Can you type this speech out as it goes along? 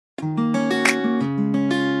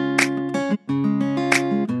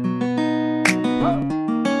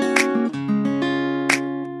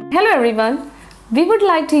everyone. We would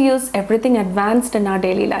like to use everything advanced in our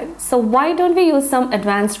daily life. So why don't we use some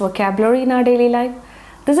advanced vocabulary in our daily life?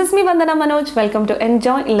 This is me Vandana Manoj. Welcome to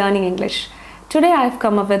Enjoy Learning English. Today I have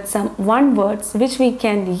come up with some one words which we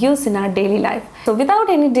can use in our daily life. So without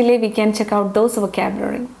any delay we can check out those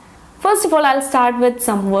vocabulary. First of all, I'll start with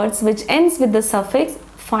some words which ends with the suffix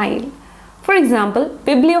 "-phile". For example,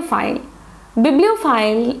 bibliophile.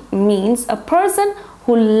 Bibliophile means a person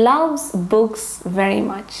who loves books very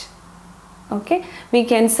much. Okay, we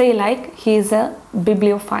can say like he is a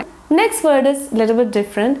bibliophile. Next word is a little bit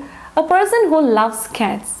different. A person who loves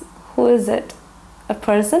cats. Who is it? A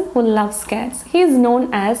person who loves cats. He is known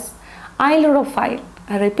as ailurophile.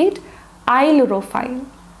 I repeat, ailurophile.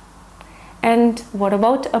 And what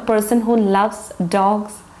about a person who loves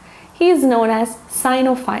dogs? He is known as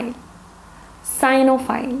cynophile.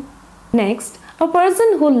 Cynophile. Next, a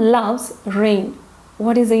person who loves rain.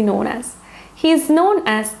 What is he known as? He is known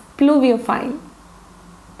as pluviophile.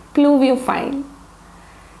 Pluviophile.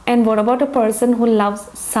 And what about a person who loves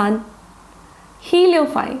sun?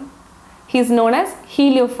 Heliophile. He is known as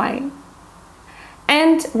heliophile.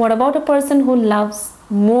 And what about a person who loves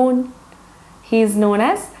moon? He is known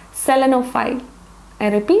as selenophile. I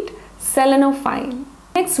repeat, selenophile.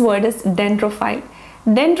 Next word is dendrophile.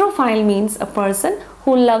 Dendrophile means a person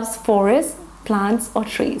who loves forests, plants or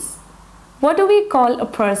trees. What do we call a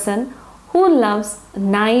person who loves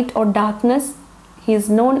night or darkness? He is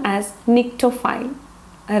known as nyctophile.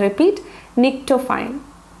 I repeat, nyctophile.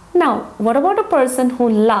 Now, what about a person who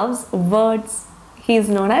loves words? He is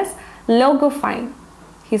known as logophile.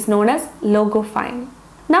 He is known as logophile.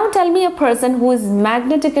 Now tell me a person who is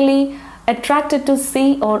magnetically attracted to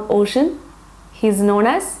sea or ocean. He is known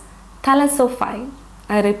as thalassophile.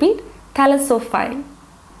 I repeat, thalassophile.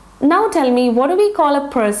 Now tell me, what do we call a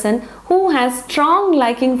person who has strong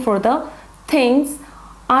liking for the things,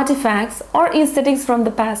 artifacts or aesthetics from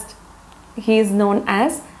the past? He is known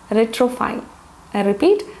as retrophile. I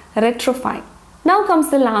repeat, retrophile. Now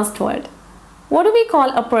comes the last word. What do we call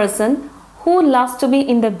a person who loves to be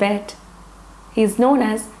in the bed? He is known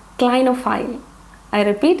as clinophile. I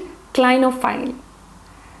repeat, clinophile.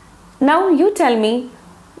 Now you tell me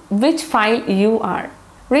which phile you are.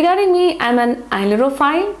 Regarding me, I am an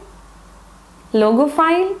ailurophile,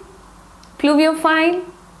 logophile, pluviophile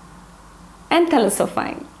and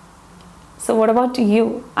thalassophile. So what about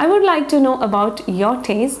you? I would like to know about your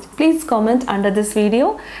taste. Please comment under this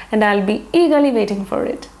video and I'll be eagerly waiting for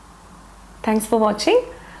it. Thanks for watching.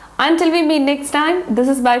 Until we meet next time, this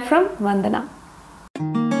is bye from Vandana.